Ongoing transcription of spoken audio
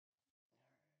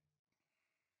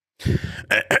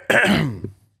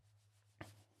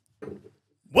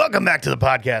Welcome back to the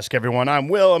podcast, everyone. I'm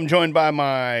Will. I'm joined by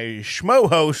my schmo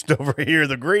host over here,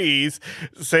 the Greeze.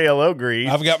 Say hello, Greeze.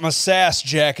 I've got my sass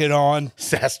jacket on.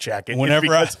 Sass jacket.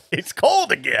 Whenever it's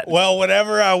cold again. Well,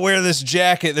 whenever I wear this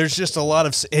jacket, there's just a lot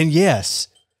of... And yes,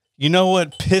 you know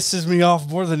what pisses me off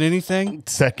more than anything?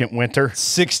 Second winter.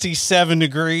 67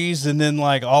 degrees and then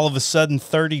like all of a sudden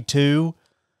 32.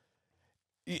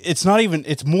 It's not even...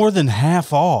 It's more than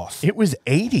half off. It was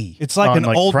 80. It's like an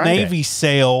Old Friday. Navy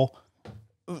sale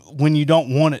when you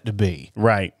don't want it to be.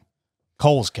 Right.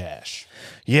 Kohl's Cash.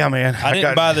 Yeah, man. I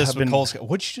didn't buy this with Kohl's Cash.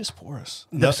 What'd you just pour us?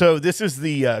 So this is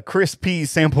the Chris P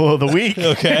sample of the week.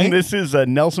 Okay. And this is a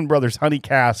Nelson Brothers Honey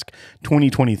Cask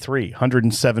 2023,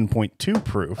 107.2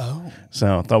 proof. Oh.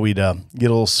 So I thought we'd get a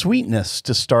little sweetness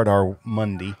to start our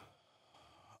Monday.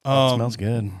 It smells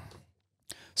good.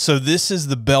 So this is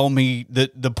the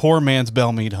Bellmead, the poor man's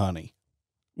Bellmead honey.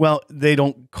 Well, they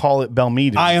don't call it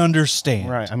Bellmead. I understand.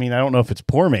 Right. I mean, I don't know if it's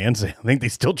poor man's. I think they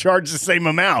still charge the same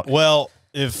amount. Well,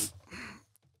 if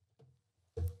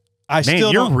I Man,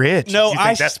 still you're don't, rich. No, You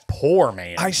think that's poor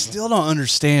man. I still don't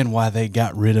understand why they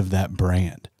got rid of that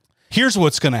brand. Here's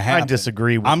what's going to happen. I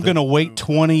disagree with I'm going to wait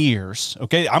 20 years.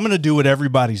 Okay, I'm going to do what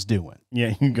everybody's doing.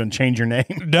 Yeah, you're going to change your name?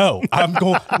 No, I'm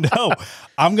going. No,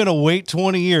 I'm going to wait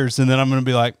 20 years, and then I'm going to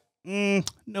be like,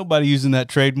 nobody using that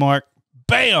trademark.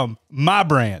 Bam, my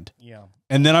brand. Yeah.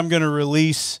 And then I'm going to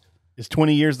release. Is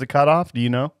 20 years the cutoff? Do you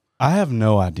know? I have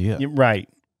no idea. You're right.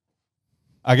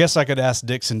 I guess I could ask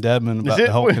Dixon Dedman about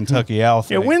the whole Kentucky Owl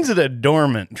thing. Yeah, when's it a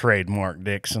dormant trademark,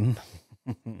 Dixon?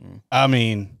 I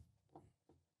mean,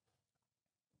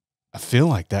 I feel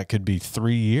like that could be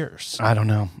 3 years. I don't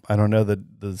know. I don't know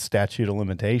the statute of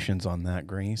limitations on that,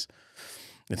 Grease.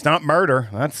 It's not murder.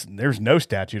 There's no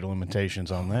statute of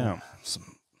limitations on that.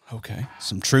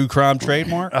 Some true crime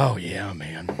trademark. Oh yeah,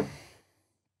 man.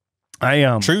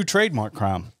 True trademark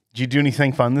crime. Did you do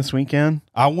anything fun this weekend?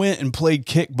 I went and played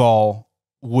kickball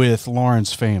with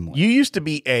Lauren's family. You used to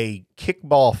be a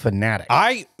kickball fanatic.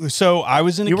 I was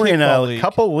in a you were in kickball a league.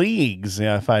 couple leagues,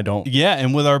 yeah, if I don't. Yeah,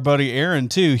 and with our buddy Aaron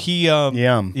too. He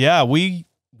we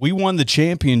won the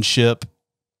championship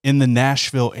in the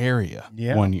Nashville area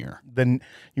one year. Then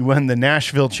you won the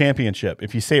Nashville championship.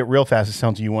 If you say it real fast, it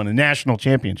sounds like you won a national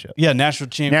championship. Yeah, national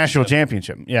championship. National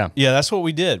championship. Yeah. Yeah, that's what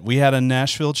we did. We had a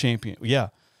Nashville champion. Yeah.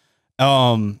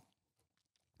 And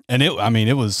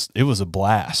it was a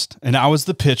blast. And I was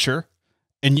the pitcher.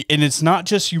 And it's not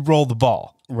just you roll the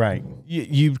ball. Right.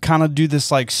 You kind of do this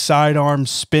like sidearm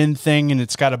spin thing, and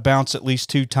it's got to bounce at least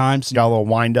 2 times. Got a little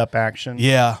wind up action.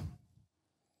 Yeah.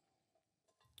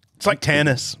 It's like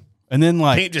tennis. And then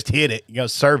like You can't just hit it. You got to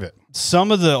serve it.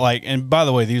 some of the and by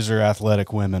the way, these are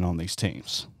athletic women on these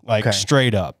teams. Like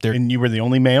straight up. And you were the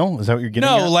only male? Is that what you're getting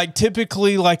at? like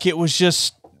typically like it was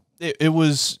just it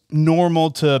was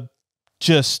normal to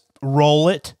just roll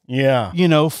it. Yeah. You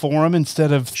know, for them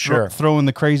instead of throwing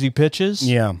the crazy pitches.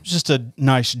 Yeah. Just a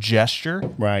nice gesture.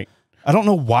 Right. I don't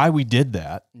know why we did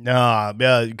that. Nah,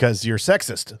 because you're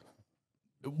sexist.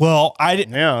 Well, I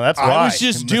didn't. Yeah, that's why. I was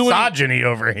just doing misogyny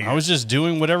over here. I was just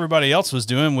doing what everybody else was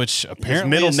doing, which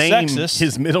apparently is sexist.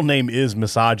 His middle name is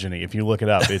misogyny. If you look it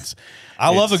up, it's.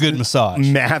 I love a good massage.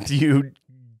 Matthew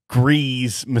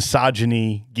Greeze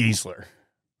Misogyny Giesler.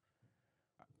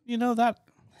 You know that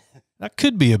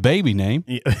could be a baby name.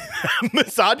 Yeah.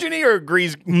 Misogyny or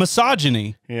Greeze?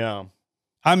 Misogyny. Yeah.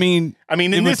 I mean,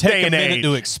 in this day and age,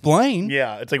 to explain.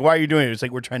 Yeah, it's like, why are you doing it? It's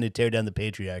like we're trying to tear down the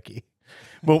patriarchy.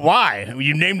 But why?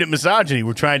 You named it misogyny.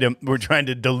 We're trying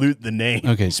to dilute the name.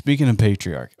 Okay, speaking of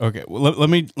patriarchy. Okay, well, let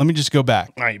me just go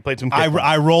back. All right, you played some.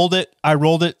 I rolled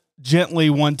it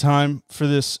gently one time for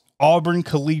this Auburn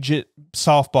collegiate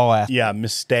softball athlete. Yeah,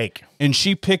 mistake. And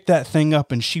she picked that thing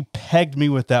up and she pegged me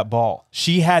with that ball.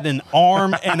 She had an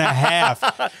arm and a half.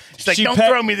 She's like, don't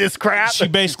throw me this crap. She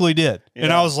basically did. Yeah.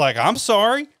 And I was like, I'm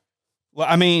sorry. Well,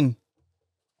 I mean,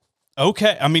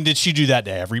 okay. I mean, did she do that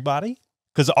to everybody?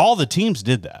 Because all the teams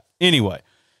did that. Anyway,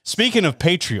 speaking of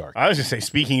patriarchy. I was going to say,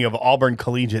 speaking of Auburn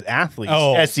collegiate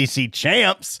athletes, SEC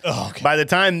champs, by the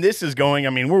time this is going, I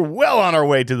mean, we're well on our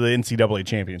way to the NCAA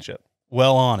championship.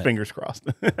 Well on it. Fingers crossed.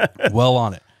 Well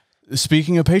on it.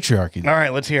 Speaking of patriarchy. All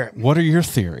right, let's hear it. What are your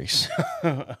theories?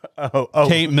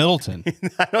 Kate Middleton.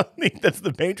 I don't think that's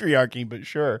the patriarchy, but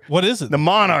sure. What is it? The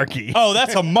monarchy. Oh,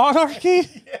 that's a monarchy?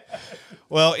 Yeah.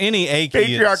 Well, any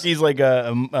patriarchy is like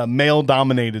a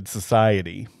male-dominated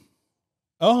society.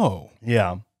 Oh.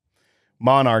 Yeah.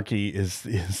 Monarchy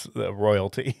is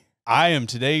royalty. I am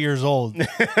today years old.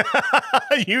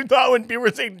 You thought when people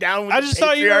were saying down with I just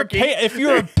thought if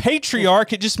you're a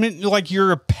patriarch, it just meant like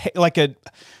you're a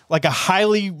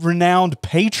highly renowned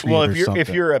patriot. Well, if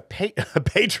you're a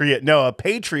patriot, no, a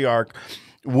patriarch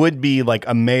would be like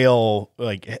a male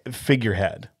like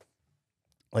figurehead.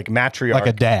 Like matriarch, like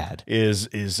a dad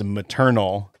is a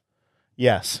maternal.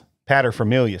 Yes,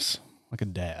 paterfamilias, like a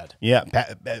dad. Yeah,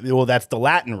 well, that's the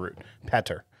Latin root.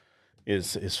 Pater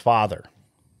is father.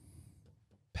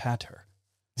 Pater,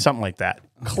 something like that.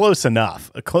 Close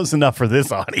enough. Close enough for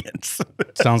this audience.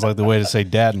 Sounds like the way to say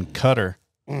dad and cutter.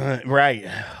 Right.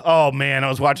 Oh man, I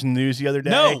was watching the news the other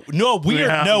day.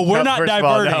 We're not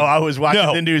diverting. I was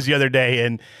watching the news the other day,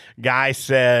 and guy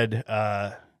said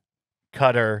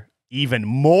cutter. Even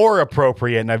more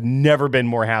appropriate, and I've never been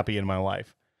more happy in my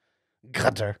life.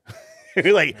 Cutter.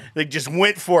 like they just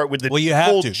went for it with the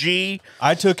full G.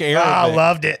 I took Arabic. I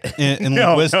loved it. In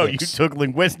linguistics. No, you took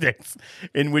linguistics,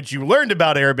 in which you learned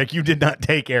about Arabic. You did not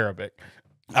take Arabic.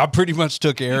 I pretty much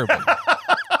took Arabic.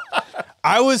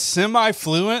 I was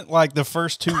semi-fluent like the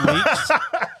first 2 weeks.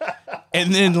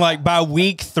 And then like by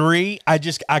week 3, I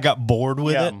got bored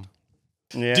with it.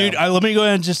 Yeah. Dude, let me go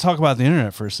ahead and just talk about the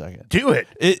internet for a second. Do it.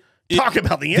 Talk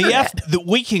about the internet.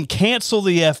 We can cancel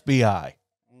the FBI.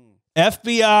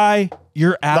 FBI,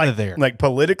 you're out of there. Like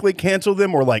politically cancel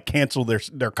them, or like cancel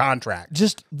their contract.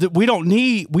 Just we don't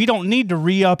need to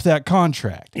re-up that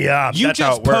contract. Yeah, you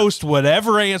just post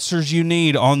whatever answers you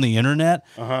need on the internet,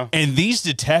 and these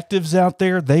detectives out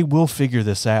there, they will figure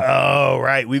this out. Oh,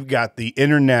 right. We've got the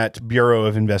Internet Bureau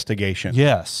of Investigation.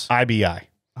 Yes, IBI.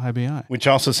 IBI, which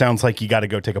also sounds like you got to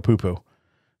go take a poo-poo.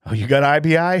 Oh, you got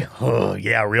IBI? Oh,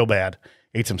 yeah, real bad.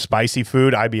 Ate some spicy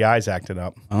food. IBI's acting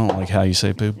up. I don't like how you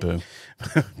say poo-poo.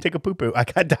 Take a poo-poo. I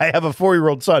have a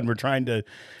 4-year-old son. We're trying to,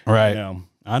 I know.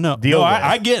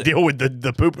 I get it. Deal with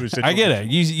the poo-poo situation. I get it.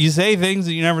 You say things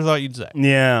that you never thought you'd say.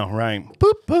 Yeah, right.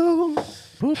 Poo-poo.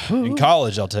 Poo-poo. In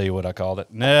college, I'll tell you what I called it.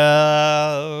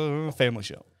 No, family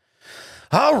show.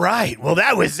 All right. Well,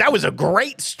 that was a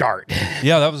great start.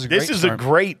 Yeah, that was a great start. This is a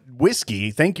great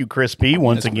whiskey. Thank you, Chris P,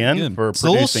 once again for producing. It's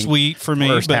a little sweet for me,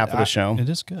 first half of the show. It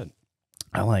is good.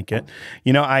 I like it.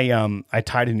 You know, I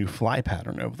tied a new fly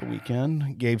pattern over the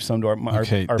weekend. Gave some to our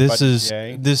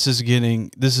this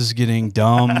is getting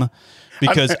dumb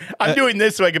because I'm doing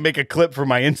this so I can make a clip for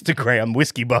my Instagram,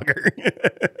 Whiskey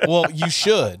Bugger. Well, you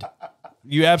should.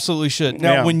 You absolutely should.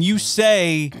 Now, when you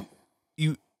say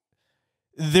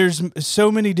there's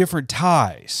so many different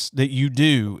ties that you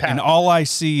do, and all I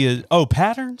see is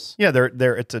patterns. Yeah,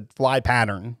 they're it's a fly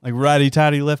pattern, like righty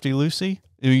tighty, lefty loosey.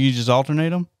 You just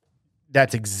alternate them.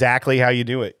 That's exactly how you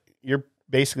do it. You're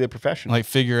basically a professional, like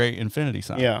figure 8 infinity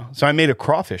sign. Yeah. So I made a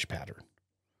crawfish pattern.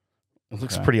 It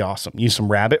looks pretty awesome. Use some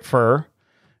rabbit fur.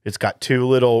 It's got 2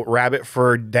 little rabbit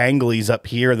fur danglies up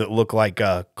here that look like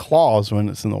claws when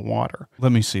it's in the water.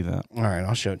 Let me see that. All right,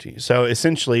 I'll show it to you. So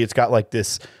essentially, it's got like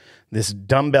this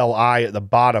dumbbell eye at the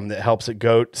bottom that helps it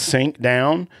sink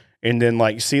down, and then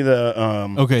like see the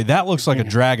okay, that looks like a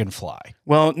dragonfly.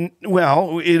 Well,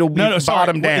 it'll be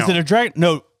bottom down. Is it a dragon?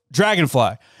 No,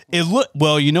 dragonfly.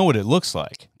 Well, you know what it looks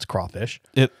like? It's crawfish.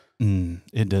 It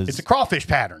does. It's a crawfish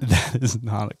pattern. That is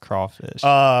not a crawfish.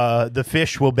 The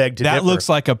fish will beg to differ. That looks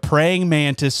like a praying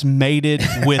mantis mated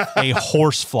with a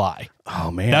horsefly.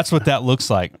 Oh man, that's what that looks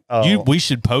like. We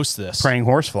should post this praying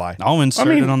horsefly. I'll insert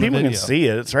it on the video. People can see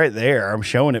it. It's right there. I'm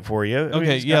showing it for you.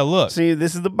 Okay, look. See,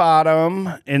 this is the bottom,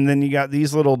 and then you got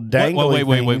these little dangly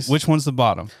Wait. Which one's the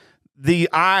bottom? The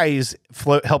eyes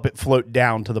help it float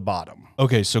down to the bottom.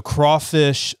 Okay, so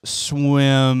crawfish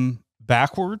swim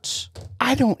backwards?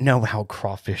 I don't know how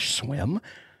crawfish swim.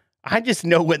 I just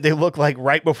know what they look like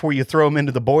right before you throw them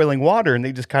into the boiling water, and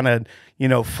they just kind of,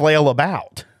 flail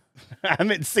about. I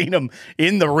haven't seen them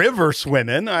in the river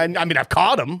swimming. I mean, I've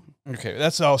caught them. Okay,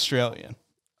 that's Australian.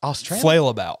 Flail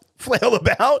about?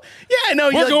 Yeah, I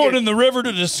know. We're going in the river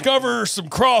to discover some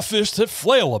crawfish that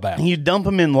flail about. You dump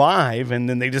them in live, and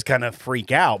then they just kind of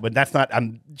freak out. But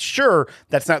I'm sure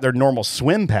that's not their normal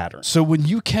swim pattern. So when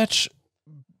you catch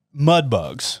mud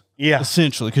bugs,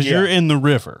 essentially, because you're in the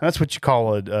river. That's what you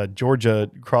call a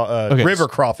Georgia river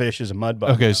crawfish is a mud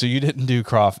bug. Okay, so you didn't do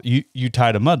crawfish. You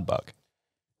tied a mud bug.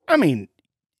 I mean,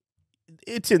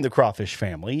 it's in the crawfish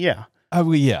family, yeah. Oh,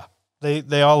 well, yeah.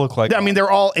 They all look like. I mean, they're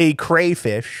all a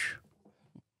crayfish.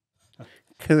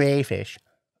 Crayfish.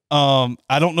 I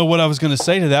don't know what I was going to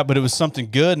say to that, but it was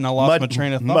something good, and I lost my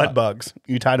train of thought. Mud bugs.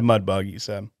 You tied a mud bug. You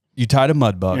said you tied a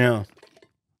mud bug. Yeah.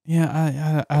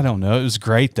 Yeah. I don't know. It was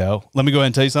great though. Let me go ahead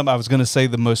and tell you something. I was going to say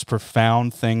the most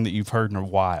profound thing that you've heard in a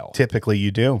while. Typically,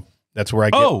 you do. That's where I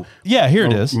get. Oh, yeah. Here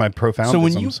it is. My profound. So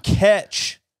when you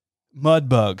catch mud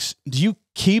bugs, do you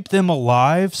keep them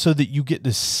alive so that you get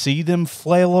to see them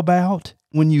flail about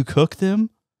when you cook them?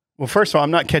 Well, first of all,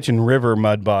 I'm not catching river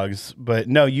mud bugs, but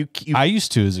no, you I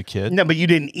used to as a kid. No, but you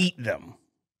didn't eat them.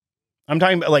 I'm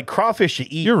talking about like crawfish you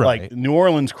eat. You're right. Like New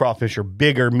Orleans crawfish are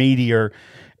bigger, meatier,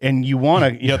 and you want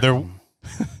to. Yeah, they're.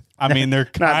 I mean, they're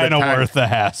kind of worth the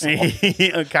hassle.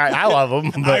 I love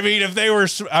them. But, I mean, if they were,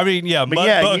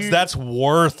 mud bugs, that's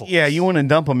worthless. Yeah, you want to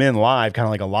dump them in live, kind of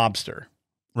like a lobster.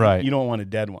 Right. You don't want a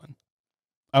dead one.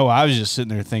 Oh, I was just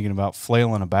sitting there thinking about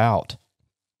flailing about.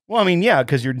 Well, I mean, yeah,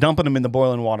 because you're dumping them in the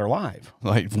boiling water live.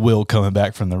 Like Will coming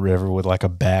back from the river with like a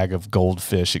bag of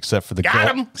goldfish, except for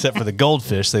the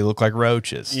goldfish, they look like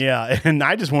roaches. Yeah, and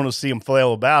I just want to see them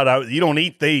flail about. You don't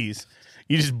eat these.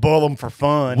 You just boil them for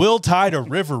fun. Will tied a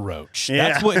river roach. Yeah.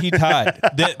 That's what he tied.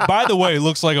 That, by the way,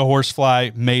 looks like a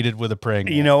horsefly mated with a praying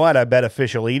mantis. You know what? I bet a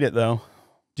fish will eat it, though.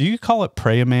 Do you call it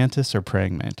praying mantis or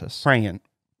praying mantis? Praying.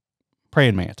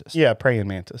 Praying mantis. Yeah, praying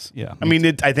mantis. Yeah. I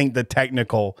mean, I think the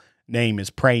technical name is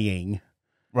praying.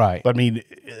 Right. But I mean,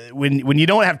 when you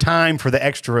don't have time for the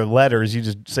extra letters, you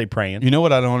just say praying. You know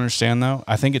what I don't understand, though?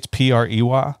 I think it's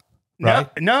P-R-E-Y. Right?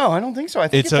 No, I don't think so. I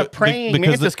think it's a praying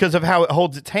mantis because of how it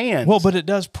holds its hands. Well, but it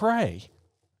does pray.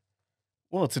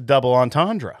 Well, it's a double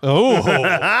entendre.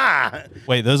 Oh.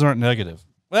 Wait, those aren't negative.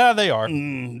 Well, they are.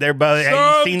 They're both.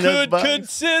 Some could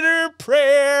consider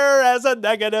prayer as a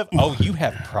negative. Oh, you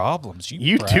have problems.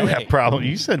 You do have problems.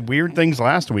 You said weird things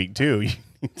last week, too. You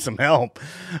need some help.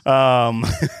 I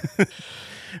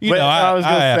was going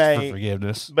to say for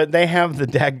forgiveness. But they have the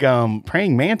daggum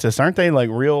praying mantis. Aren't they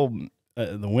like real?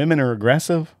 The women are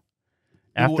aggressive.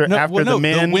 After the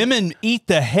men, the women eat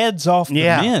the heads off the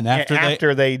men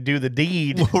after they do the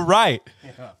deed. Right.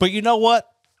 Yeah. But you know what?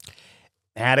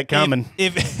 Had it coming.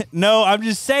 No, I'm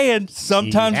just saying.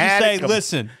 Sometimes you say,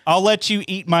 "Listen, I'll let you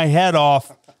eat my head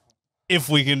off if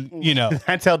we can."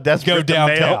 That's how desperate go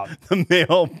downtown. The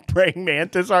male praying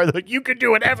mantis are. Like, you can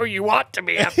do whatever you want to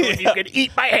me after you can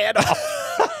eat my head off.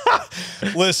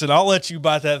 Listen, I'll let you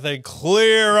bite that thing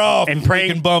clear off, and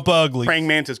can bump ugly. Praying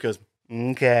mantis goes,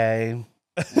 okay.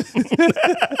 This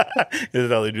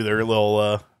is how they do their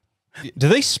little. Do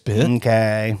they spit?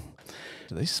 Okay.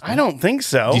 Do they spit? I don't think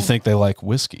so. Do you think they like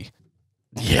whiskey?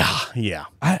 Yeah.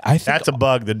 I think that's a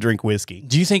bug that drink whiskey.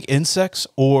 Do you think insects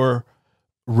or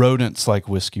rodents like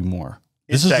whiskey more?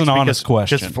 This is an honest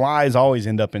question. Because flies always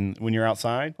end up when you're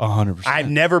outside. 100%. I've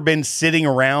never been sitting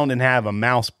around and have a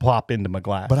mouse plop into my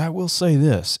glass. But I will say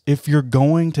this. If you're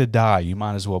going to die, you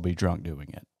might as well be drunk doing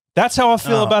it. That's how I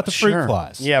feel about the fruit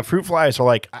flies. Yeah, fruit flies are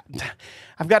like,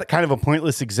 I've got kind of a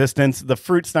pointless existence. The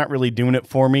fruit's not really doing it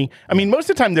for me. I mean, most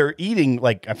of the time they're eating,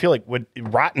 like, I feel like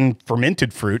rotten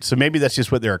fermented fruit. So maybe that's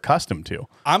just what they're accustomed to.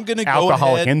 I'm going to go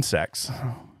alcoholic insects.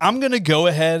 I'm going to go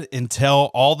ahead and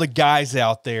tell all the guys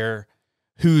out there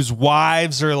whose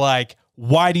wives are like,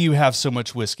 why do you have so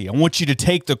much whiskey? I want you to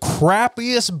take the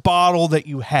crappiest bottle that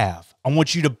you have. I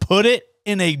want you to put it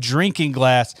in a drinking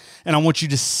glass, and I want you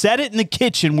to set it in the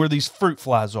kitchen where these fruit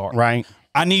flies are. Right.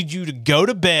 I need you to go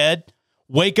to bed,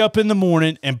 wake up in the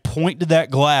morning, and point to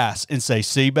that glass and say,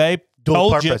 see, babe,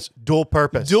 dual purpose,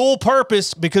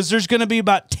 because there's going to be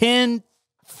about 10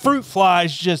 fruit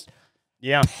flies just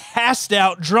passed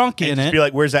out drunk in it. Be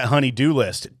like, where's that honey-do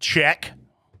list? Check.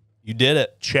 You did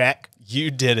it. Check.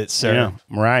 You did it, sir. Yeah,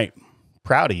 right.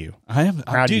 Proud of you. I am.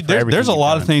 Dude, there's a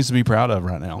lot of things to be proud of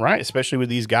right now. Right, especially with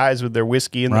these guys with their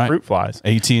whiskey and the fruit flies.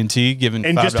 AT&T giving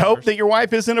and $5. Just hope that your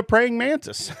wife isn't a praying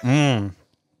mantis.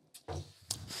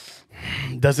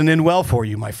 Doesn't end well for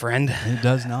you, my friend. It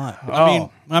does not.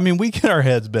 I mean, we get our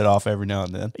heads bit off every now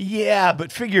and then. Yeah,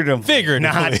 but figuratively.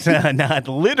 Not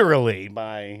literally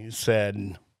by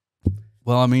said.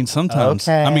 Well, I mean, sometimes.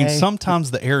 Okay. I mean,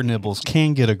 sometimes the air nibbles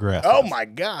can get aggressive. Oh my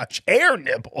gosh, air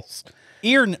nibbles.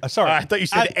 Sorry, I thought you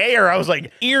said air. I was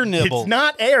like, ear nibble. It's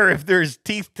not air if there's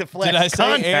teeth to flesh. Did I say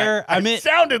contact. air? It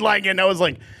sounded like it. And I was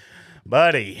like,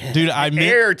 buddy, dude,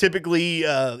 air typically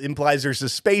implies there's a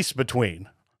space between.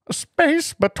 A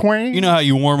space between. You know how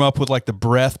you warm up with like the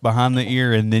breath behind the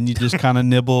ear, and then you just kind of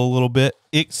nibble a little bit.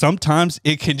 Sometimes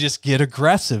it can just get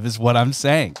aggressive, is what I'm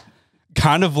saying.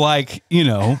 Kind of like, You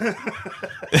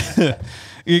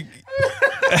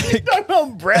talking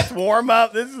about breath warm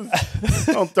up?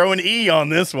 Don't throw an E on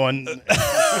this one. I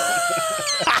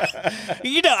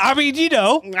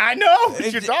know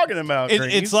what you're talking about.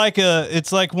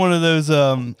 It's like one of those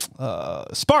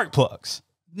spark plugs.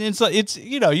 It's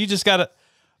you just gotta.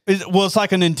 It's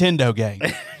like a Nintendo game.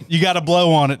 You got to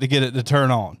blow on it to get it to turn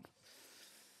on.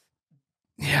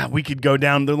 Yeah, we could go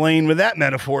down the lane with that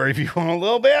metaphor if you want a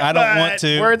little bit. I don't want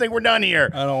to. I think we're done here.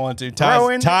 I don't want to.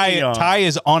 Ty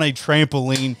is on a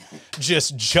trampoline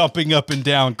just jumping up and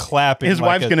down, clapping. His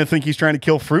wife's going to think he's trying to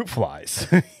kill fruit flies.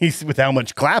 He's with how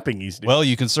much clapping he's doing. Well,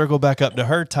 you can circle back up to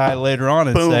her, Ty, later on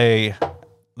and say,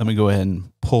 let me go ahead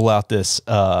and pull out this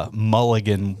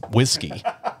Mulligan whiskey.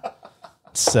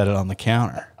 Set it on the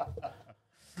counter.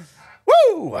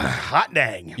 Woo! Hot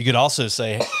dang. You could also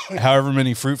say, however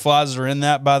many fruit flies are in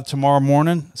that by tomorrow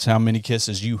morning, it's how many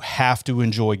kisses you have to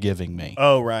enjoy giving me.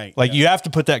 Oh, right. Like, you have to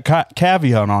put that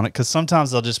caveat on it, because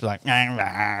sometimes they'll just be like,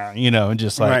 you know, and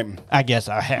just like, Right. I guess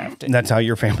I have to. That's how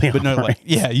your family But no, operates. like,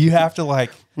 yeah, you have to,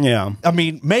 like, Yeah. I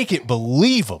mean, make it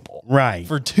believable. Right.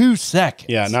 For 2 seconds.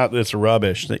 Yeah, not this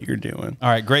rubbish that you're doing. All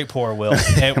right, great pour, Will.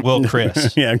 Hey, Will,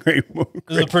 Chris. Yeah, great. This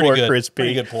is a pretty good, Chris P.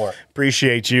 pretty good pour.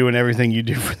 Appreciate you and everything you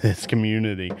do for this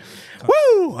community.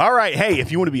 Woo! All right. Hey,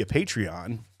 if you want to be a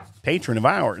patron of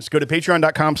ours, go to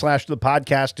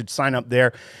patreon.com/thepodcast to sign up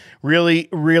there. Really,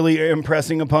 really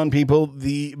impressing upon people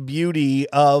the beauty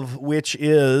of which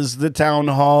is the town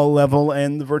hall level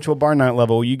and the virtual bar night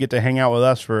level. You get to hang out with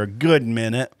us for a good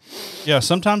minute. Yeah,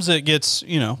 sometimes it gets,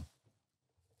 you know,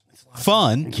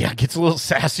 fun. Yeah, it gets a little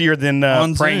sassier than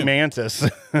Praying Zoom. Mantis.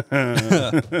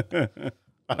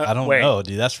 I don't Wait. know,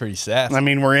 dude. That's pretty sassy. I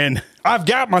mean, we're in. I've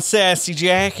got my sassy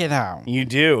jacket on. You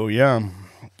do, yeah.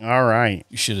 All right.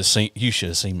 You should have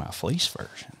seen my fleece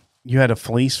version. You had a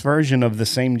fleece version of the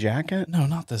same jacket? No,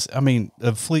 not this. I mean,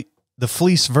 the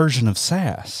fleece version of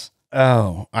sass.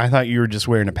 Oh, I thought you were just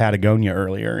wearing a Patagonia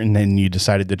earlier, and then you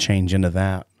decided to change into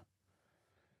that.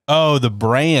 Oh, the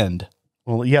brand.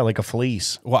 Well, yeah, like a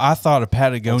fleece. Well, I thought a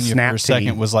Patagonia Snap for a tee.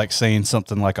 second was like saying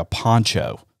something like a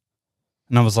poncho.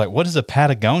 And I was like, what does a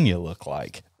Patagonia look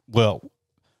like? Well,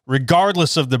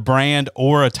 regardless of the brand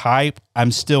or a type,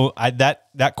 I'm still,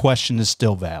 that question is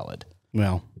still valid.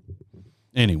 Well,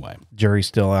 Anyway. jury's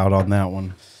still out on that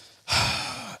one.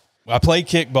 I played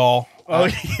kickball. Oh,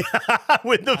 yeah,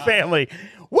 with the family.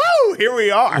 Woo! Here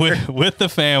we are. With the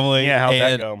family. Yeah, how'd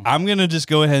that and go? I'm going to just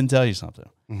go ahead and tell you something.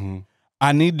 Mm-hmm.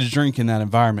 I need to drink in that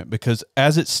environment because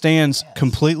as it stands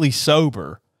completely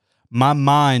sober, my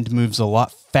mind moves a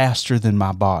lot faster than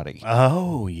my body.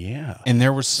 Oh, yeah. And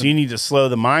there was So you need to slow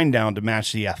the mind down to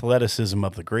match the athleticism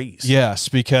of the Greeze. yes,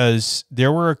 because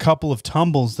there were a couple of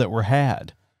tumbles that were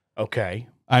had. Okay.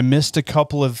 I missed a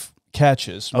couple of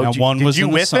catches. Oh, now, one did was you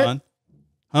in the whiff sun. it?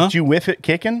 Huh? Did you whiff it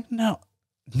kicking? No,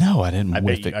 I didn't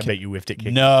whiff it. I bet you whiffed it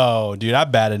kicking. No, dude, I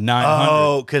batted 900.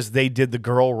 Oh, because they did the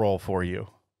girl roll for you.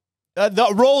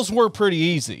 The rolls were pretty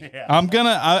easy. Yeah.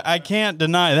 I can't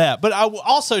deny that. But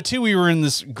also, too, we were in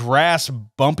this grass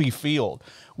bumpy field,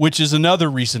 which is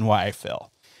another reason why I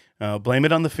fell. Blame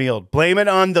it on the field. Blame it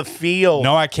on the field.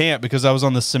 No, I can't because I was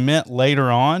on the cement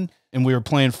later on and we were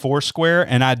playing Foursquare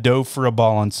and I dove for a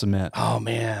ball on cement. Oh,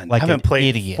 man. Like I haven't an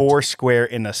played idiot. Foursquare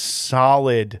in a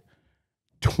solid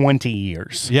 20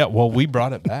 years. Yeah, well, we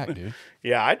brought it back, dude.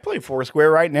 Yeah, I'd play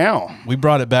Foursquare right now. We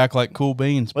brought it back like cool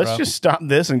beans, bro. Let's just stop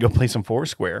this and go play some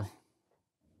Foursquare.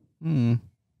 In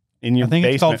your I think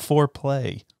basement. it's called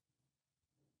foreplay.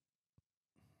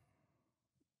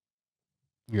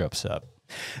 You're upset.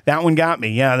 That one got me.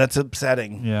 Yeah, that's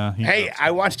upsetting. Yeah. Hey,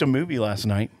 I watched a movie last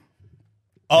night.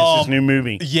 This is a new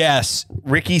movie. Yes.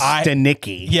 Ricky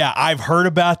Stenicki. Yeah, I've heard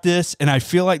about this, and I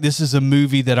feel like this is a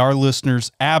movie that our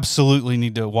listeners absolutely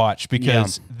need to watch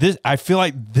because I feel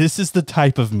like this is the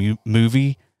type of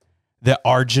movie that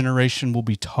our generation will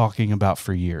be talking about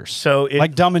for years. So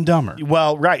like Dumb and Dumber.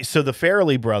 Well, right. So the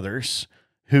Farrelly brothers,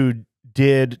 who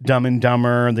did Dumb and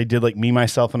Dumber, they did like Me,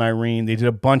 Myself, and Irene. They did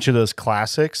a bunch of those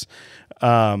classics.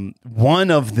 One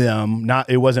of them,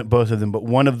 it wasn't both of them, but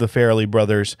one of the Farrelly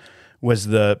brothers was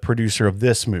the producer of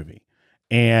this movie.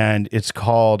 And it's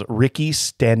called Ricky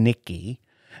Stenicki.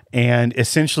 And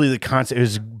essentially the concept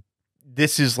is,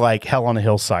 this is like Hell on a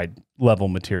Hillside level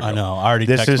material. I know. I already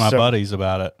texted my buddies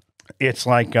about it. It's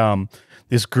like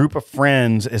this group of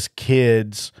friends as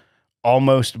kids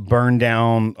almost burned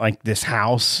down like this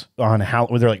house on how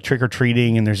where they're like trick or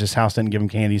treating, and there's this house that didn't give them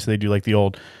candy, so they do like the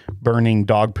old burning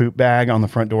dog poop bag on the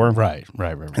front door. Right.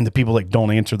 And the people like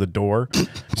don't answer the door,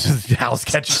 so the house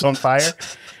catches on fire,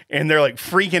 and they're like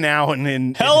freaking out.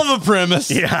 And Hell of a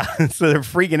premise. Yeah, so they're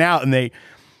freaking out, and they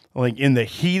like in the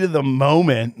heat of the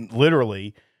moment,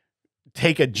 literally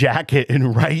take a jacket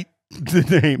and write the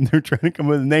name. They're trying to come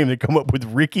up with a name. They come up with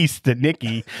Ricky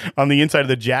Stenicki on the inside of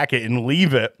the jacket and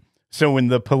leave it. So when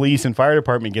the police and fire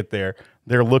department get there,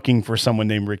 they're looking for someone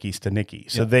named Ricky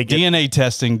Stenicki. So they get DNA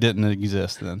testing didn't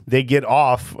exist then. They get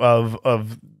off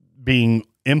of being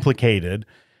implicated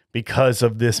because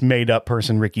of this made up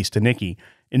person, Ricky Stenicki.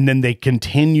 And then they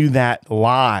continue that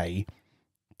lie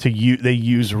they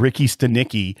use Ricky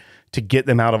Stenicki to get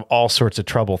them out of all sorts of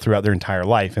trouble throughout their entire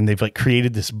life. And they've like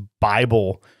created this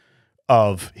Bible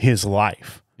of his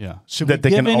life. Yeah. Should That we they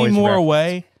give can any always more reference.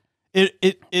 away?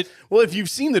 It Well, if you've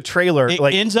seen the trailer,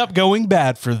 ends up going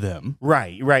bad for them.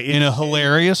 right, In a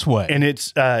hilarious way. and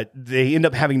it's they end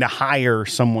up having to hire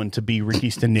someone to be Ricky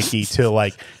Stenicki to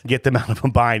like get them out of a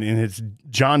bind, and it's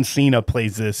John Cena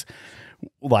plays this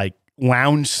like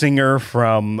lounge singer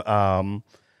from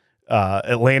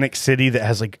Atlantic City that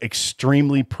has like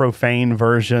extremely profane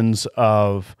versions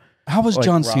of. How was like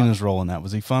John rock. Cena's role in that?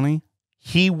 Was he funny?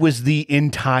 He was the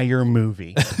entire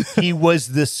movie. He was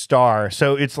the star.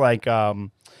 So it's like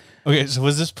Okay, so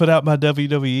was this put out by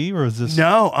WWE or was this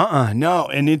no,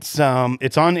 and it's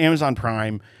on Amazon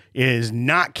Prime. It is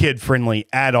not kid friendly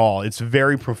at all. It's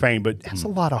very profane, but it has a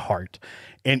lot of heart,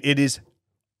 and it is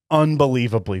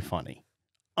unbelievably funny.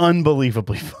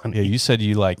 Unbelievably funny. Yeah, you said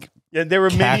you like Yeah, there were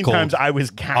many cackled times I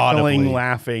was cackling, audibly.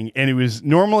 laughing, and it was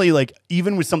normally like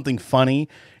even with something funny,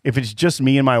 if it's just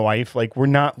me and my wife, like we're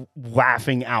not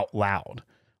laughing out loud.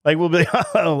 Like we'll be,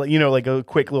 like a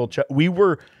quick little. We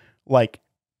were like,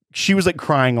 she was like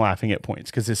crying, laughing at points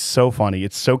because it's so funny.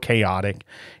 It's so chaotic,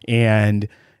 and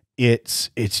it's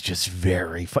just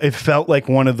very. It felt like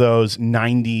one of those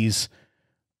 '90s,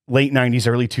 late '90s,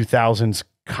 early 2000s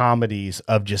comedies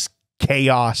of just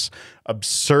chaos,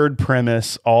 absurd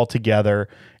premise all together,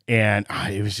 and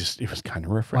it was kind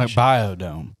of like refreshing.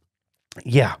 Biodome.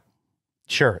 Yeah,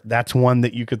 sure, that's one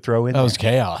that you could throw in. That there. was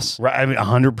chaos. Right, I mean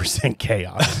 100%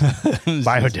 chaos.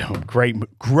 Biodome,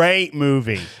 great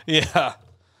movie. Yeah.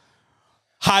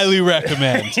 Highly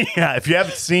recommend. Yeah, if you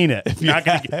haven't seen it,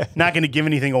 not gonna give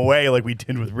anything away like we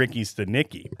did with Ricky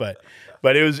Stenicki, but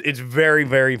it's very,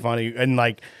 very funny, and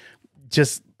like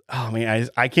just. Oh man,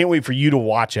 I can't wait for you to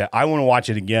watch it. I want to watch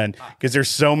it again because there's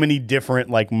so many different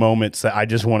like moments that I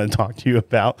just want to talk to you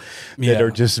about that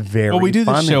are just very. Well, we do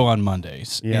funny. this show on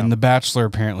Mondays, Yeah. and The Bachelor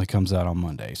apparently comes out on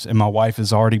Mondays. And my wife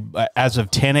is already, as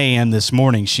of 10 a.m. this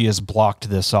morning, she has blocked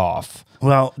this off.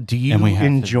 Well, do you And we have to-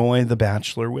 enjoy The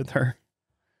Bachelor with her?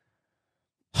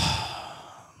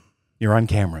 You're on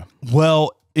camera.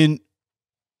 Well,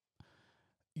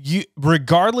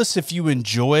 regardless if you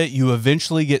enjoy it, you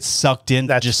eventually get sucked in.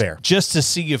 That's fair. Just to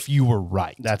see if you were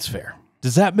right. That's fair.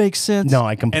 Does that make sense? No,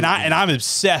 I completely. And I'm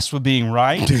obsessed with being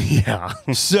right. Yeah.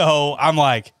 So I'm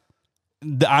like,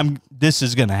 this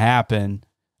is going to happen,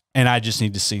 and I just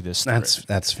need to see this.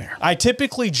 That's fair. I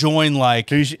typically join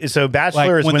like So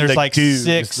Bachelor is when when there's the like dudes,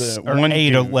 6 the or one 8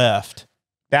 dude. left.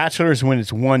 Bachelor is when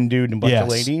it's one dude and a bunch Yes. of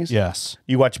ladies. Yes.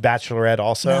 You watch Bachelorette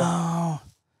also?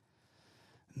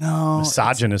 No.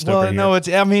 Misogynist Well, over here. no,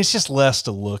 it's just less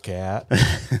to look at.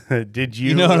 Did you?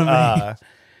 You know what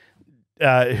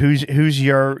I Who's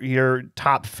your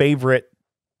top favorite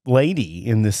lady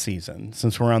in this season?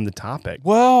 Since we're on the topic,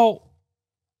 Well,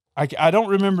 I don't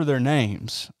remember their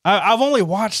names. I've only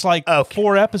watched like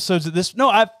 4 episodes of this. No,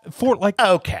 I've 4 like.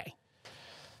 okay.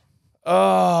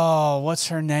 Oh, what's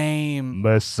her name?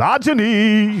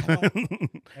 Misogyny.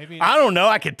 Maybe I don't know.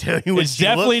 I could tell you what it's she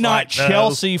definitely looks not like, though.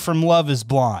 Chelsea from Love Is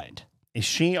Blind. Is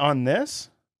she on this?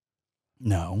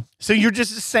 No. So you're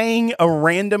just saying a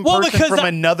random Well, person because from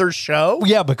another show?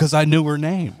 Yeah, because I knew her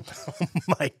name. Oh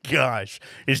my gosh.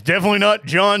 It's definitely not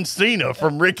John Cena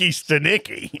from Ricky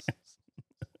Stenicki.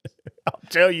 I'll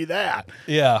tell you that.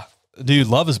 Yeah. Dude,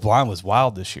 Love Is Blind was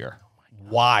wild this year.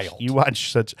 Wild. You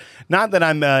watch such, not that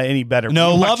I'm any better. but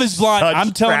No, you Love watch Is Blind. such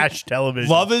I'm telling trash television.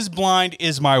 Love Is Blind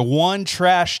is my one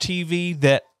trash TV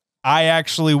that I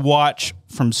actually watch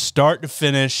from start to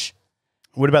finish.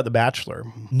 What about The Bachelor?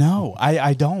 No,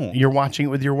 I don't. You're watching it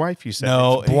with your wife, you said.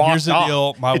 No, It's blocked here's the off.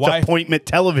 deal. My it's wife- appointment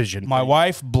television. My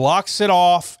wife blocks it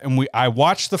off, and I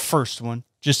watch the first one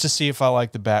just to see if I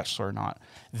like The Bachelor or not.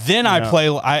 Then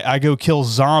I go kill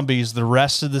zombies the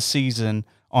rest of the season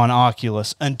on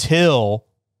Oculus until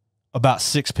about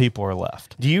 6 people are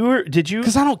left. Did you?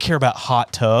 Because I don't care about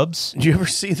hot tubs. Did you ever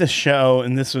see the show?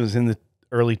 And this was in the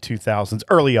early 2000s,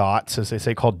 early aughts, as they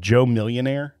say, called Joe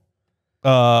Millionaire.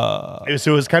 So it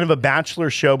was kind of a Bachelor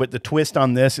show, but the twist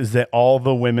on this is that all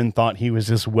the women thought he was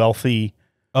this wealthy.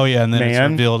 Oh yeah, and then it's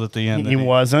man. revealed at the end He that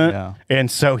wasn't, Yeah.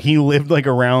 and so he lived like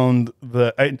around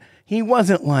the. He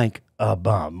wasn't like a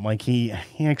bum. Like he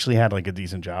actually had like a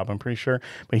decent job, I'm pretty sure,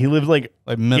 but he lived like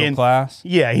middle class.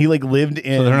 Yeah, he like lived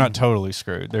in. So they're not totally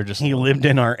screwed. They're just He lived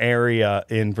in our area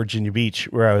in Virginia Beach,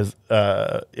 where I was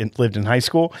lived in high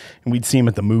school, and we'd see him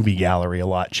at the movie gallery a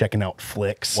lot, checking out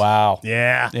flicks. Wow.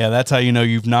 Yeah, Yeah, that's how you know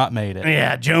you've not made it.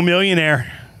 yeah, Joe Millionaire,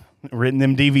 written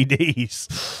them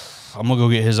DVDs. I'm gonna go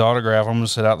get his autograph. I'm gonna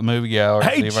sit out the movie gallery.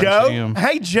 Hey see if I can see Joe, him.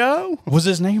 hey Joe. Was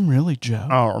his name really Joe?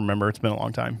 I don't remember. It's been a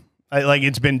long time. Like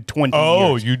it's been 20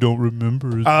 Oh, years. you don't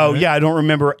remember his Oh name? yeah, I don't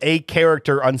remember a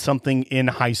character on something in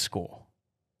high school.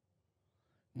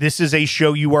 This is a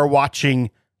show you are watching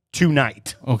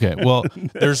tonight. Okay. Well,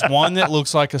 there's one that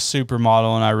looks like a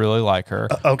supermodel, and I really like her.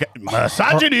 Okay.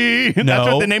 Misogyny. No.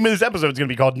 That's what the name of this episode is going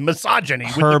to be called. Misogyny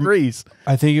with the Greeze.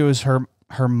 I think it was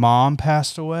her mom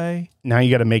passed away. Now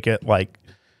you got to make it like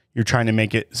you're trying to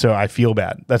make it so I feel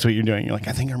bad. That's what you're doing. You're like,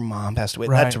 I think her mom passed away.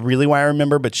 Right. That's really why I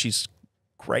remember, but she's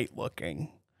great looking.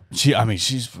 She's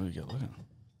pretty good looking.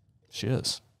 She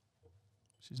is.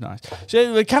 She's nice.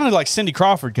 She kind of like Cindy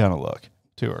Crawford kind of look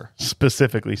to her.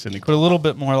 Specifically Cindy But a little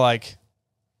bit more like,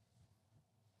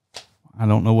 I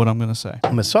don't know what I'm going to say.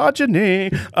 Misogyny. You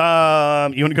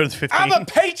want to go to the 15? I'm a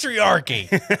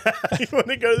patriarchy. You want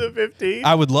to go to the 15?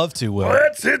 I would love to, Will.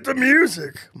 Let's hit the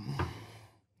music.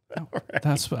 All right.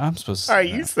 That's what I'm supposed to All say. right,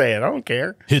 you say it. I don't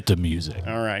care. Hit the music.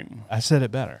 All right. I said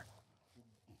it better.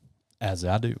 As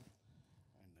I do.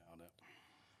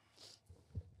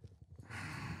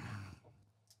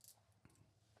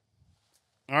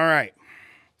 All right.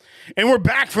 And we're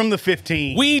back from the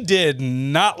 15. We did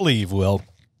not leave, Will.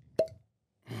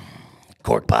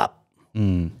 Cork Pop.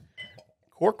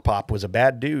 Cork Pop was a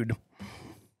bad dude.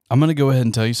 I'm going to go ahead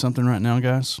and tell you something right now,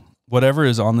 guys. Whatever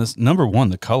is on this, number one,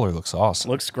 the color looks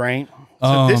awesome. Looks great.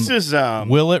 So this is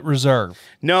Willet Reserve.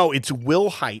 No, it's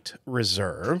Wilhite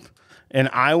Reserve. And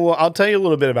I'll tell you a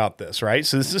little bit about this, right?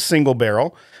 So this is a single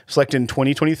barrel selected in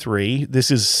 2023.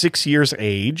 This is 6 years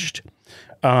aged.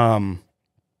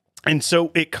 And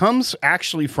so it comes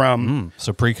actually from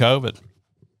So pre-COVID.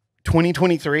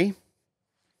 2023.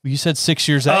 You said 6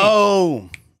 years age. Oh,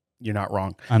 you're not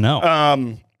wrong. I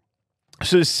know.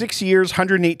 So 6 years,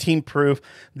 118 proof.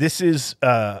 This is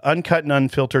uncut and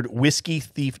unfiltered Whiskey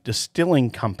Thief Distilling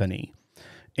Company.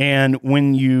 And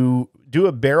when you do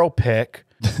a barrel pick,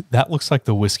 That looks like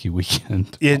the Whiskey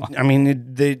Weekend. there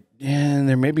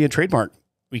may be a trademark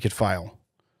we could file.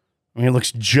 I mean, it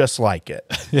looks just like it.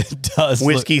 It does.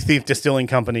 Whiskey Thief Distilling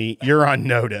Company, you're on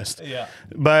notice. Yeah.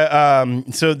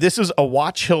 But so this is a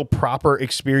Watch Hill proper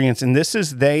experience, and this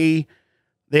is they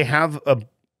have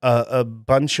a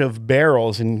bunch of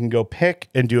barrels, and you can go pick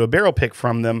and do a barrel pick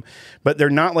from them, but they're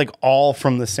not like all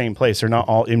from the same place. They're not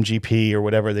all MGP or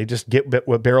whatever. They just get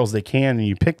what barrels they can, and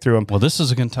you pick through them. Well, this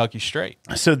is a Kentucky straight.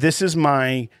 So this is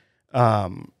my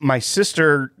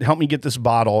sister helped me get this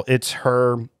bottle. It's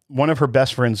one of her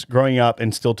best friends growing up,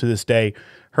 and still to this day,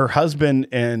 her husband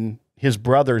and his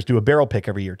brothers do a barrel pick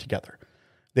every year together.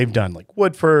 They've done like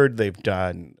Woodford. They've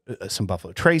done some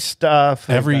Buffalo Trace stuff.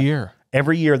 Every year.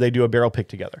 Every year they do a barrel pick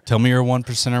together. Tell me you're a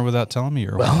 1%er without telling me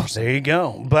you're a 1%er. There you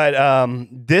go. But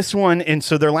this one, and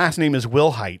so their last name is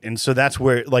Wilhite, and so that's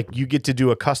where like you get to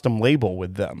do a custom label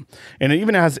with them. And it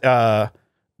even has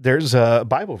there's a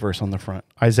Bible verse on the front.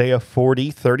 Isaiah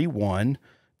 40:31.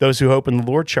 Those who hope in the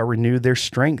Lord shall renew their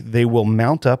strength. They will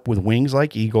mount up with wings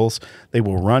like eagles. They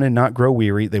will run and not grow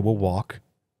weary. They will walk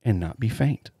and not be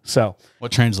faint. So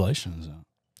What translation is that?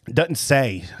 it doesn't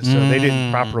say, so they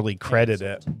didn't properly credit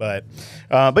it. But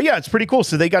yeah, it's pretty cool.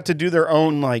 So they got to do their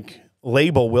own like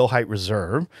label, Wilhite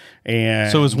Reserve.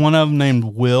 And So is one of them named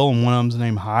Will and one of them's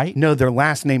named Height? no, their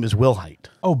last name is Wilhite.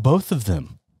 Oh, both of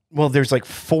them. Well, there's like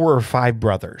 4 or 5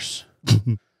 brothers.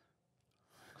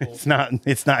 It's not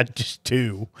just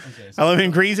 2. Okay, so I live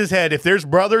in Grease's head. If there's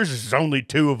brothers, there's only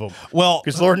 2 of them. Well,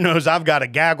 Because Lord knows I've got a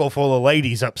gaggle full of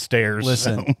ladies upstairs.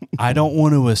 listen, I don't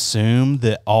want to assume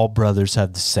that all brothers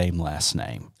have the same last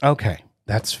name. Okay,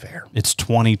 that's fair. It's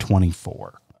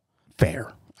 2024.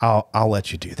 Fair. I'll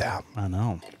let you do that. I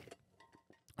know.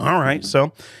 All right,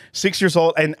 so 6 years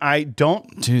old, and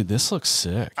Dude, this looks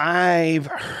sick. I've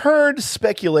heard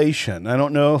speculation. I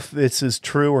don't know if this is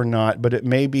true or not, but it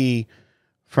may be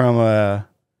from a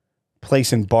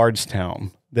place in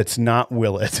Bardstown that's not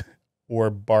Willett or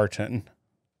Barton.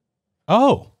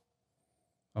 Oh,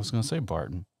 I was going to say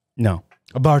Barton. No.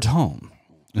 A Barton,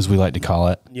 as we like to call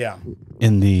it Yeah.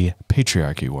 in the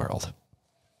patriarchy world.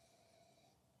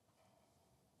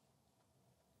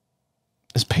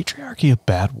 Is patriarchy a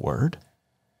bad word?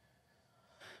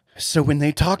 So when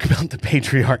they talk about the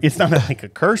patriarch, it's not like a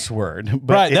curse word,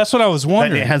 but Right, that's what I was but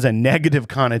wondering. it has a negative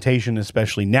connotation,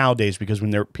 especially nowadays, because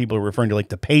when people are referring to like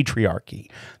the patriarchy,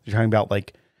 they're talking about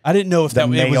like I didn't know if the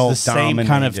it was the same kind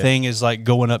of male-dominated. thing as like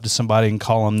going up to somebody and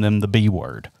calling them the B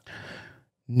word.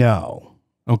 no,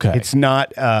 Okay. it's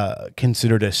not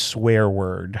considered a swear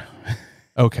word.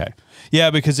 Okay. Yeah,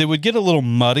 because it would get a little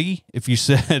muddy if you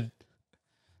said,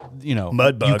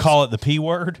 Mud bugs. you call it the P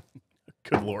word.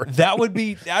 Good Lord. That would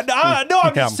be, no,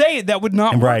 I'm just saying that would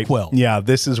not Right. work well. Yeah,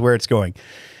 this is where it's going.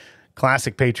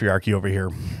 Classic patriarchy over here.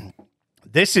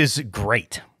 This is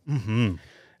great. Mm-hmm.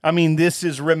 I mean, this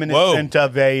is reminiscent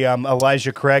of a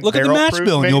Elijah Craig. Look at the barrel match proof,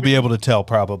 bill and you'll maybe. be able to tell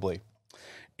probably.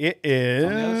 It is.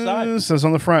 On the other side. It says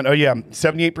on the front. Oh, yeah.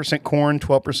 78% corn,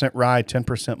 12% rye,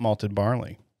 10% malted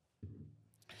barley.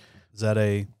 Is that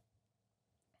a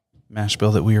mash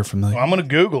bill that we are familiar Well, I'm going to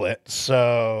Google it.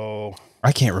 So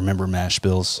I can't remember mash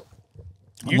bills.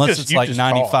 You Unless just- it's you like just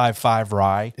 95.5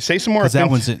 rye. say some more 'Cause that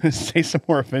offensive, one's say some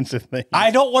more offensive things. I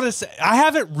don't want to say. I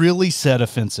haven't really said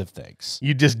offensive things.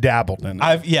 You just dabbled in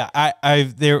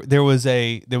it. There was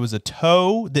a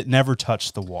toe that never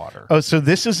touched the water. Oh, so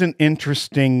this is an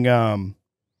interesting.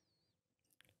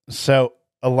 So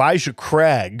Elijah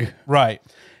Craig Right.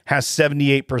 has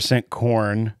 78%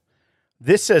 corn.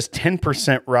 This says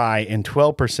 10% rye and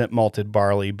 12% malted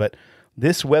barley, but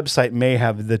this website may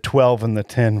have the 12 and the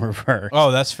 10 reversed.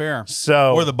 Oh, that's fair.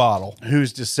 So Or the bottle.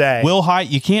 who's to say? Will Height,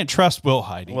 you can't trust Will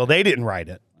Height. Well, they didn't write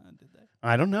it.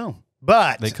 I don't know,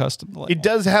 but They custom label. it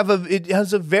does have it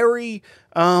has a very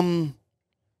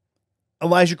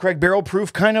Elijah Craig barrel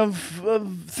proof kind of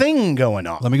thing going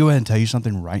on. Let me go ahead and tell you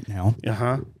something right now.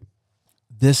 Uh-huh.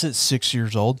 This at 6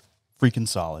 years old, freaking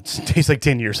solid. Tastes like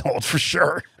 10 years old for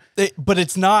sure. But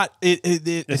it's not.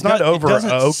 It's not over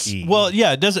oaky. Well,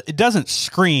 yeah, it doesn't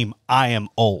scream I am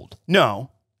old. No.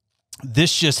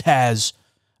 This just has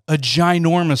a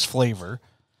ginormous flavor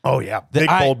Oh yeah. that Big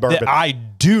bold bourbon. that I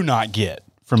do not get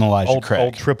from Elijah Craig.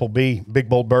 Old triple B. Big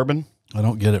bold bourbon. I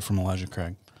don't get it from Elijah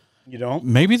Craig. You don't?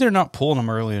 Maybe they're not pulling them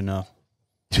early enough.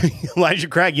 Elijah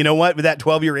Craig, you know what? With that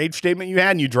 12-year age statement you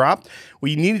had and you dropped, what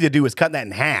you needed to do was cut that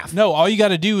in half. No, all you got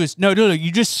to do is no.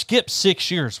 You just skip 6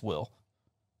 years, Will.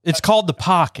 It's called the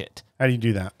pocket. How do you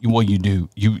do that? Well, you do.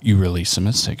 You release them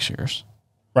at 6 years,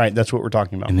 Right. That's what we're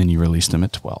talking about. and then you release them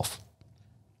at 12.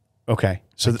 Okay.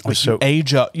 So, Like you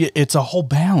age up. It's a whole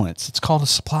balance. It's called a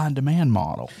supply and demand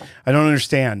model. I don't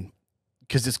understand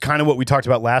because it's kind of what we talked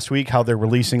about last week, how they're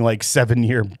releasing like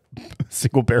 7-year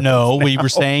single barrels. No, now. we were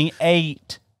saying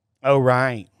 8. Oh,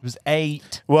 right. It was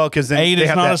 8. Well, because then 8 they is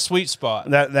have not that, a sweet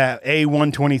spot. that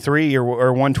A123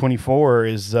 or 124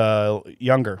 is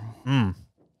younger.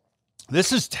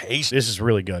 This is tasty. This is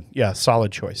really good. Yeah,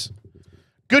 solid choice.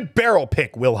 Good barrel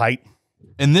pick, Will Height.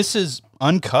 And this is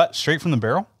uncut, straight from the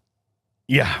barrel?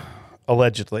 Yeah,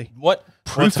 allegedly. What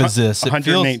proof is this? It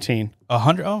 118. feels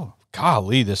 100. Oh,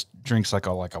 golly, this drinks like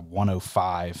a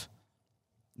 105.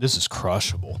 This is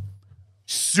crushable.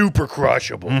 Super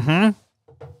crushable.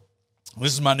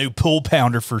 This is my new pull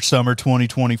pounder for summer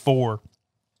 2024.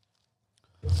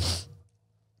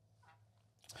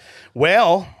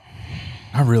 Well,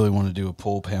 I really want to do a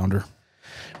pull pounder.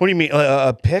 what do you mean?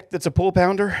 A pick that's a pull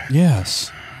pounder?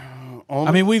 Yes.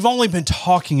 I mean, we've only been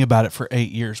talking about it for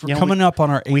 8 years. We're coming up on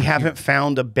our 8th We haven't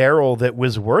found a barrel that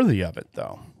was worthy of it,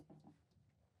 though.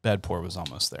 Bed pour was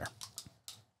almost there.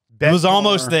 It was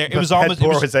almost there. It was almost.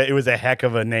 It was a heck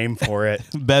of a name for it.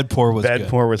 Bed pour was Bed good.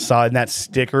 pour was solid. And that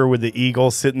sticker with the eagle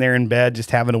sitting there in bed,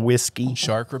 just having a whiskey.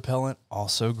 Shark repellent,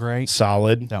 also great.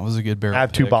 Solid. That was a good barrel. I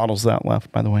have 2 pick. bottles of that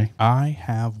left, by the way. I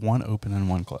have one open and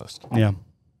one closed. Yeah.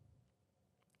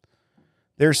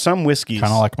 There's some whiskeys.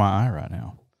 Kind of like my eye right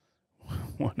now.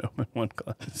 One open, one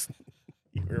closed.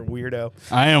 You're a weirdo.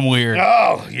 I am weird.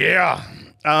 Oh yeah.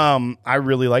 I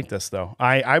really like this though.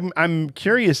 I'm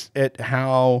curious at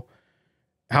how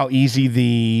easy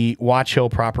the Watch Hill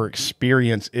proper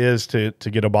experience is to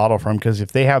get a bottle from, because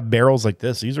if they have barrels like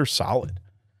this, these are solid.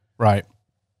 Right.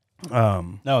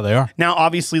 No, they are. Now,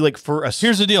 obviously, like for a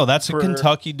Here's the deal. That's a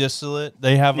Kentucky distillate.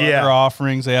 They have Yeah. other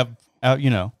offerings. They have,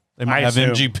 they might I have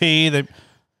assume. MGP.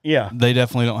 They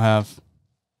definitely don't have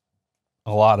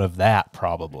a lot of that,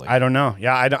 probably. I don't know.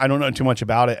 Yeah, I don't know too much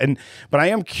about it, but I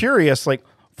am curious. Like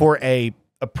for a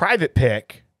private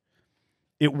pick,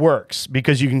 it works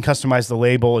because you can customize the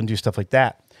label and do stuff like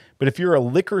that. But if you're a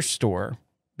liquor store,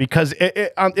 because at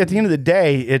the end of the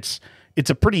day, it's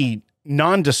a pretty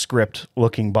nondescript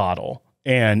looking bottle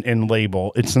and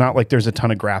label. It's not like there's a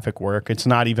ton of graphic work. It's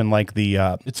not even like the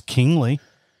it's kingly.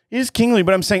 It is kingly,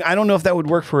 but I'm saying I don't know if that would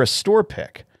work for a store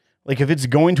pick. Like if it's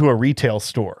going to a retail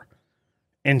store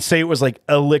and say it was like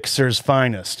Elixir's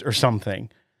Finest or something,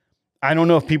 I don't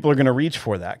know if people are going to reach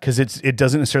for that because it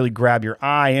doesn't necessarily grab your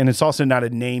eye, and it's also not a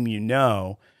name you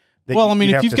know. Well, I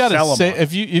mean, if you've got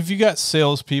if if you got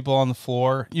salespeople on the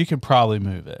floor, you can probably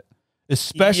move it,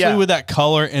 especially with that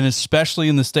color, and especially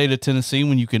in the state of Tennessee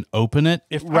when you can open it.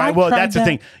 That's the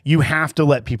thing. You have to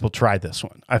let people try this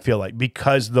one. I feel like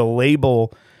because the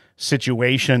label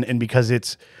situation and because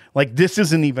it's like this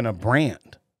isn't even a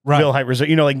brand, right? Bill Height Reserve,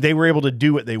 like they were able to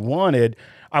do what they wanted.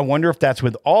 I wonder if that's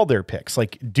with all their picks.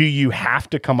 Like, do you have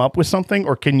to come up with something,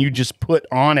 or can you just put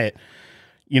on it,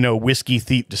 Whiskey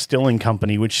Thief Distilling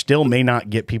Company, which still may not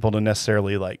get people to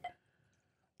necessarily like.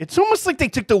 It's almost like they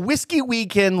took the Whiskey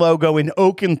Weekend logo in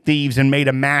Oak and Thieves and made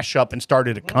a mashup and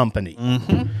started a company.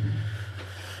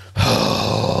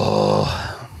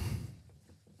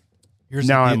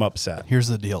 Now I'm upset. Here's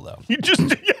the deal, though. You just,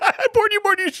 I poured you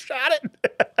more than you shot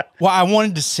it. Well, I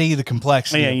wanted to see the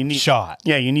complexity you need shot.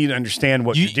 Yeah, you need to understand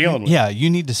what you're dealing with. Yeah, you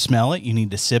need to smell it, you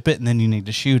need to sip it, and then you need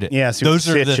to shoot it. Yeah, see those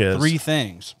what are the sitch is. 3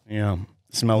 things. Yeah.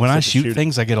 Smell When it, I sip it, shoot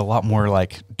things, I get a lot more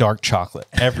like dark chocolate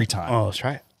every time. Oh, let's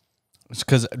try it. It's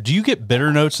because do you get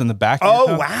bitter notes in the back? Of your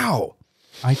tongue? Wow.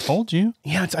 I told you.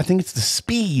 Yeah, I think it's the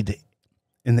speed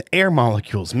and the air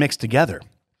molecules mixed together.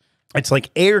 It's like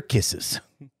air kisses.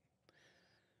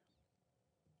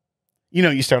 You know,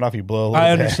 you start off, you blow a little bit.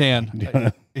 I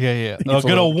understand. yeah. A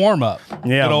good old warm up.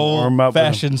 Yeah, good old warm up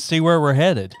fashioned. See where we're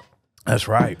headed. That's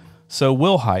right. So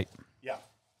Wilhite, Yeah.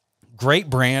 great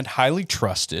brand, highly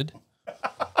trusted.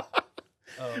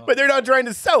 But they're not trying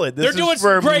to sell it. They're doing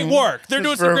some great work. They're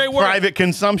doing some great work. Private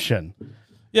consumption.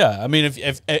 Yeah, I mean,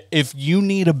 if you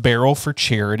need a barrel for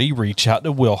charity, reach out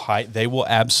to Wilhite. They will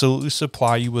absolutely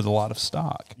supply you with a lot of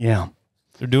stock. Yeah.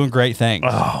 They're doing great things.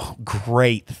 Oh,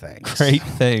 great things. Great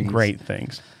things. Great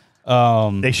things.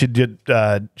 They should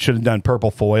have done purple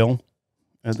foil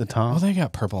at the top. Oh, they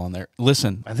got purple on there.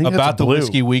 Listen, I think that's about a the blue.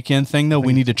 Whiskey Weekend thing, though,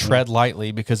 we need to tread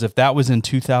lightly because if that was in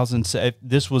 2007, if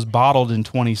this was bottled in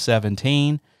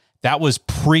 2017, that was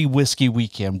pre-Whiskey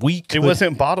Weekend. It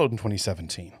wasn't bottled in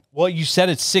 2017. Well, you said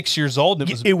it's 6 years old.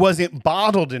 It wasn't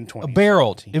bottled in 2017.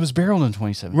 Barreled. It was barreled in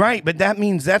 2017. Right, but that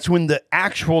means that's when the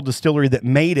actual distillery that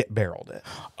made it barreled it.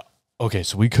 Okay,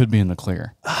 so we could be in the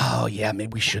clear. Oh, yeah,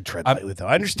 maybe we should tread lightly, though.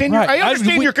 I understand, Right. I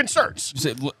understand your concerns.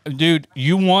 Dude,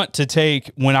 you want to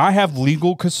take, when I have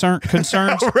legal concerns,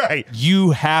 Right.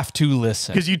 you have to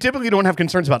listen. Because you typically don't have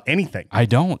concerns about anything. I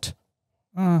don't.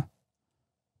 I'm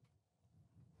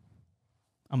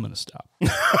going to stop.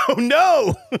 Oh,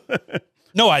 no.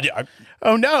 No,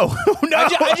 Oh, no. Oh, no.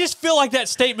 I just feel like that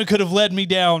statement could have led me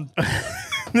down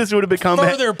This would have become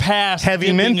further past heavy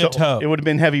dipping a mental. toe. It would have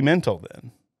been heavy mental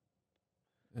then.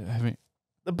 I mean,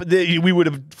 But we would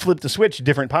have flipped the switch,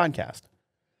 different podcast.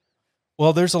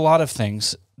 well, there's a lot of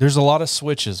things. There's a lot of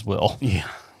switches, Will. Yeah.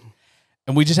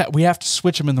 And we have to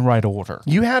switch them in the right order.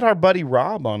 You had our buddy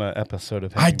Rob on an episode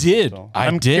of Heavy I did. Mental. I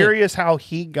I'm did. curious how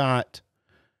he got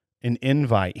an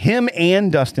invite. Him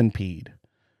and Dustin Peed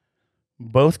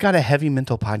both got a Heavy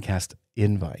Mental podcast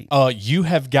invite. You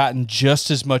have gotten just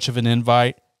as much of an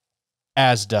invite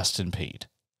as Dustin Pete.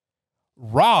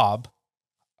 Rob,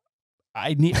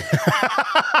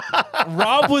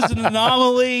 Rob was an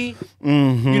anomaly.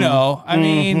 Mm-hmm. You know, I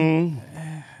mean,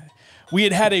 we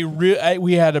had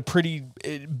a pretty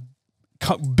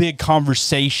big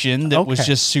conversation that was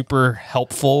just super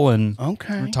helpful, and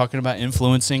Okay. we're talking about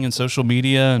influencing and social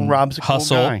media and Rob's a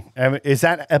hustle. cool guy. Is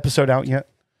that episode out yet?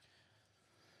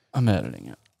 I'm editing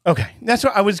it. Okay, that's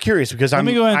what I was curious because Let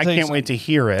me go ahead and I tell you can't wait to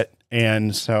hear it,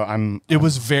 and so I'm. It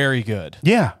was very good.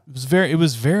 Yeah, It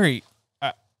was very.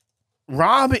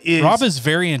 Rob Rob is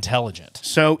very intelligent.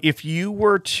 So if you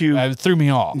were to It threw me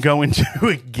off. go into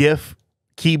a GIF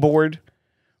keyboard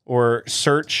or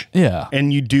search, Yeah.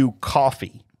 and you do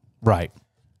coffee, Right.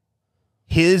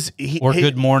 or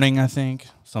Good morning, I think.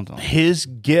 Something like that. his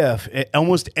GIF,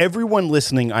 almost everyone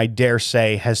listening, I dare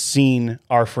say, has seen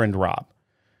our friend Rob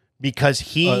because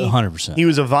he 100%. he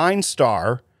was a Vine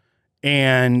star,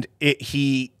 and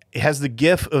he has the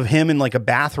GIF of him in like a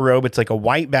bathrobe. It's like a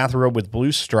white bathrobe with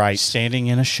blue stripes, Standing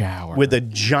in a shower. with a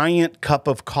giant cup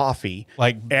of coffee,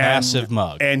 like massive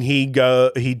mug. and he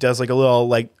does like a little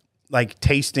like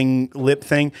tasting lip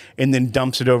thing, and then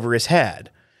dumps it over his head.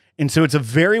 And so it's a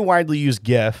very widely used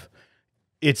GIF.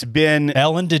 It's been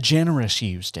Ellen DeGeneres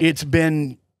used it. It's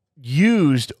been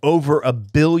used over 1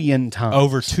 billion times.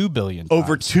 Over 2 billion times.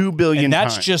 Over 2 billion And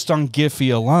that's times. just on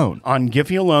Giphy alone. On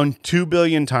Giphy alone, 2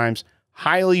 billion times.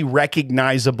 Highly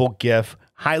recognizable GIF,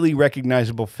 highly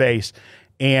recognizable face.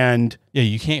 And Yeah,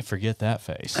 you can't forget that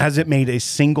face. hasn't made a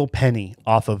single penny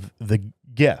off of the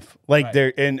GIF. Like Right.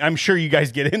 there, and I'm sure you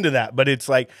guys get into that, but it's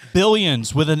like,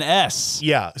 Billions with an S.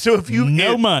 yeah. So if you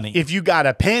money. if you got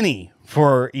a penny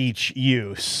for each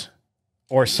use,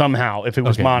 or somehow if it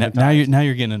was monetized, Now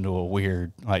you're getting into a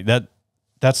weird like that.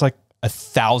 That's like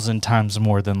 1,000 times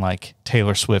more than like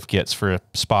Taylor Swift gets for a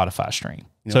Spotify stream.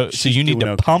 No, So you need to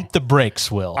doing okay. pump the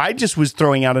brakes, Will. I just was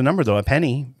throwing out a number though, a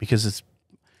penny, because it's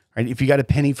right. If you got a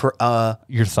penny for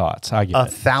Your thoughts. I get it.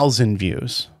 1,000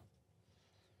 views.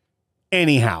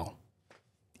 Anyhow,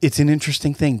 it's an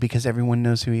interesting thing because everyone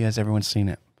knows who he is. Everyone's seen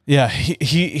it. Yeah,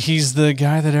 he's the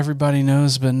guy that everybody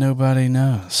knows, but nobody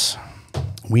knows.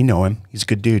 We know him. He's a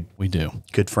good dude. We do.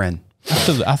 Good friend.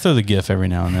 I throw the GIF every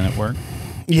now and then at work.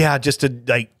 Yeah, just to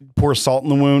like pour salt in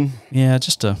the wound. Yeah,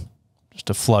 just to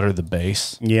flutter the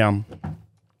base. Yeah.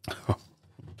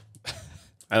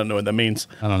 I don't know what that means.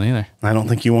 I don't either. I don't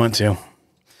think you want to.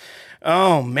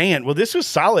 Oh, man. Well, this was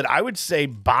solid. I would say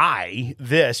buy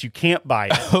this. You can't buy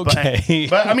it. Okay.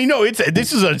 But I mean, no,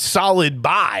 this is a solid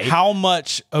buy. How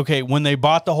much? Okay, when they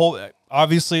bought the whole,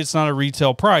 obviously it's not a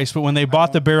retail price, but when they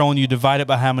bought the barrel and you divide it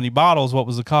by how many bottles, what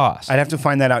was the cost? I'd have to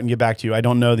find that out and get back to you. I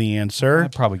don't know the answer.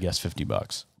 I'd probably guess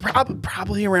 $50.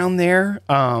 Probably around there.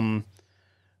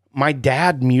 My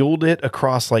dad muled it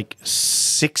across like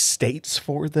 6 states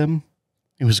for them.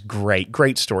 It was great.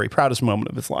 Great story. Proudest moment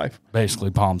of his life. Basically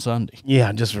Palm Sunday.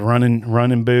 Yeah, just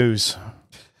running booze.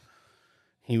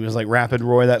 He was like Rapid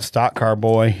Roy, that stock car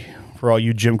boy, for all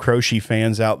you Jim Croce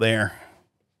fans out there.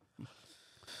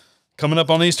 Coming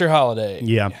up on Easter holiday.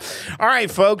 Yeah. All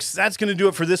right, folks, that's going to do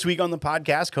it for this week on the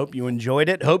podcast. Hope you enjoyed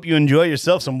it. Hope you enjoy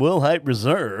yourself some Wilhite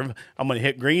Reserve. I'm going to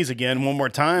hit Greeze again one more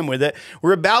time with it.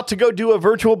 We're about to go do a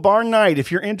virtual bar night.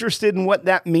 If you're interested in what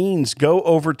that means, go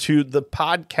over to the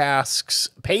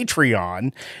Podcast's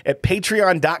Patreon at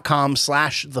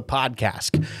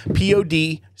patreon.com/thepodcast.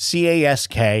 PODCASK.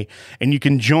 And you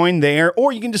can join there,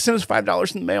 or you can just send us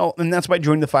 $5 in the mail. And that's by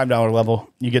joining the $5 level.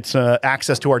 You get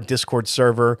access to our Discord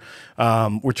server.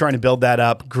 We're trying to build that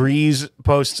up. Greeze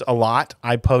posts a lot.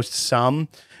 I post some.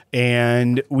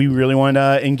 And we really want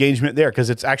engagement there because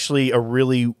it's actually a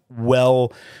really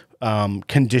well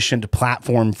conditioned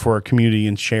platform for community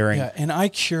and sharing. Yeah, and I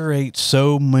curate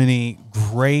so many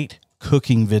great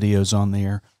cooking videos on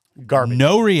there. Garbage.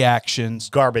 No reactions.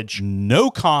 Garbage.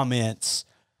 No comments.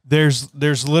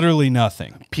 There's literally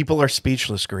nothing. People are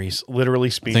speechless, Grease. Literally I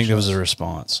speechless. think there was a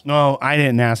response. No, I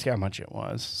didn't ask how much it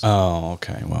was. So Oh,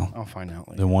 okay. Well, I'll find out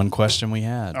later. the one question we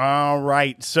had. All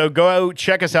right. So go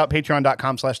check us out,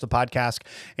 patreon.com/thepodcast,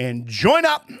 and join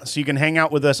up so you can hang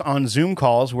out with us on Zoom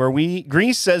calls where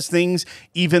Grease says things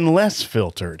even less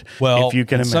filtered. Well, if you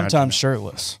can and imagine. sometimes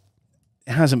shirtless.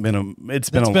 It hasn't been it's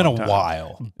been a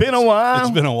while. Been a while.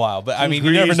 It's been a while, but I mean,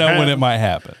 you never know when it might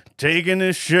happen. Taking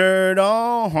his shirt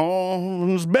off.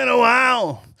 It's been a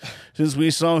while since we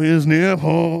saw his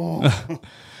nipple.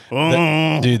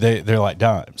 Dude, they're like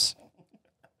dimes.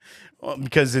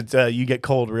 Because you get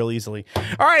cold real easily.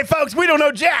 All right, folks, we don't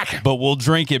know Jack. But we'll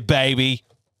drink it, baby.